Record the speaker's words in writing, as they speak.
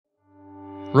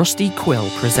Rusty Quill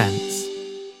presents.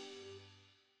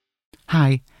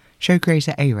 Hi, show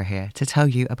creator Aira here to tell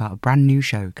you about a brand new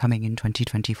show coming in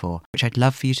 2024, which I'd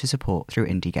love for you to support through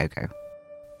Indiegogo.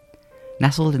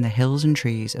 Nestled in the hills and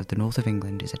trees of the north of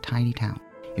England is a tiny town,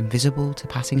 invisible to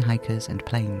passing hikers and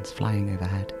planes flying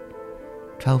overhead.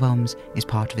 Twelvelms is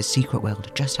part of a secret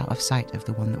world just out of sight of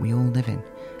the one that we all live in,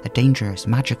 a dangerous,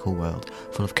 magical world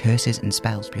full of curses and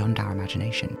spells beyond our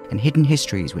imagination, and hidden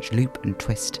histories which loop and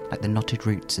twist like the knotted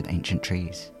roots of ancient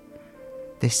trees.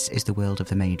 This is the world of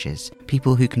the mages,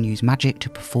 people who can use magic to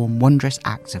perform wondrous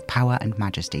acts of power and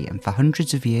majesty, and for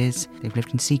hundreds of years they've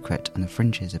lived in secret on the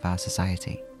fringes of our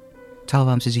society.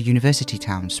 Twelvelms is a university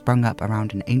town sprung up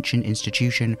around an ancient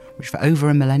institution which for over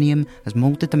a millennium has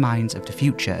moulded the minds of the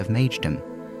future of magedom.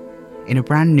 In a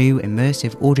brand new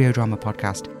immersive audio drama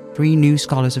podcast, 3 new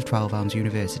scholars of Twelvelms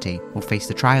University will face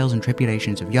the trials and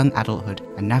tribulations of young adulthood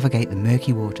and navigate the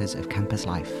murky waters of campus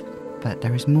life. But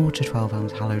there is more to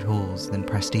Twelvelms' hallowed halls than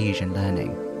prestige and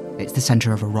learning. It's the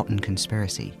centre of a rotten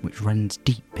conspiracy which runs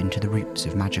deep into the roots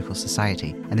of magical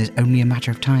society, and there's only a matter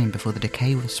of time before the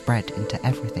decay will spread into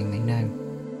everything they know.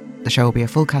 The show will be a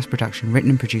full cast production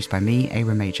written and produced by me,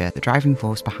 Aira Major, the driving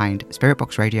force behind Spirit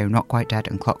Box Radio, Not Quite Dead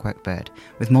and Clockwork Bird,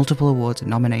 with multiple awards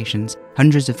and nominations,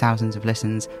 hundreds of thousands of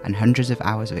listens, and hundreds of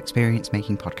hours of experience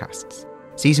making podcasts.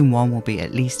 Season 1 will be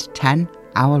at least 10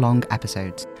 hour-long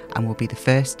episodes and will be the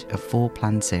first of 4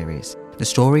 planned series. The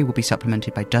story will be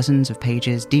supplemented by dozens of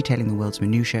pages detailing the world's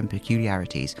minutiae and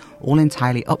peculiarities, all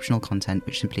entirely optional content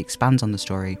which simply expands on the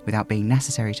story without being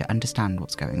necessary to understand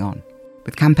what's going on.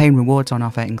 With campaign rewards on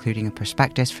offer, including a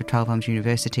prospectus for Twelvelms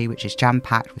University, which is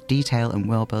jam-packed with detail and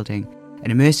world-building,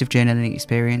 an immersive journaling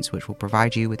experience which will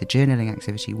provide you with a journaling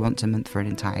activity once a month for an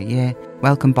entire year,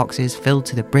 welcome boxes filled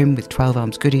to the brim with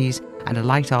Twelvelms goodies, and a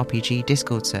light RPG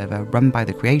Discord server run by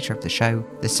the creator of the show,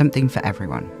 there's something for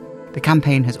everyone. The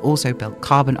campaign has also built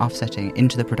carbon offsetting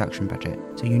into the production budget,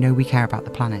 so you know we care about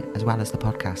the planet as well as the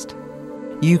podcast.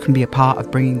 You can be a part of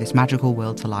bringing this magical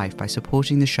world to life by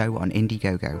supporting the show on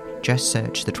Indiegogo. Just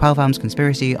search the Twelvelms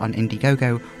Conspiracy on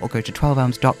Indiegogo or go to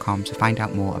twelvelms.com to find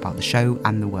out more about the show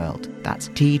and the world. That's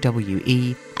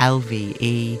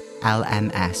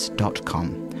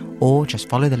TWELVELMS.com. Or just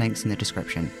follow the links in the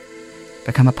description.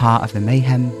 Become a part of the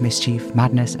mayhem, mischief,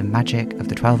 madness and magic of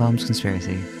the Twelvelms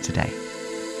Conspiracy today.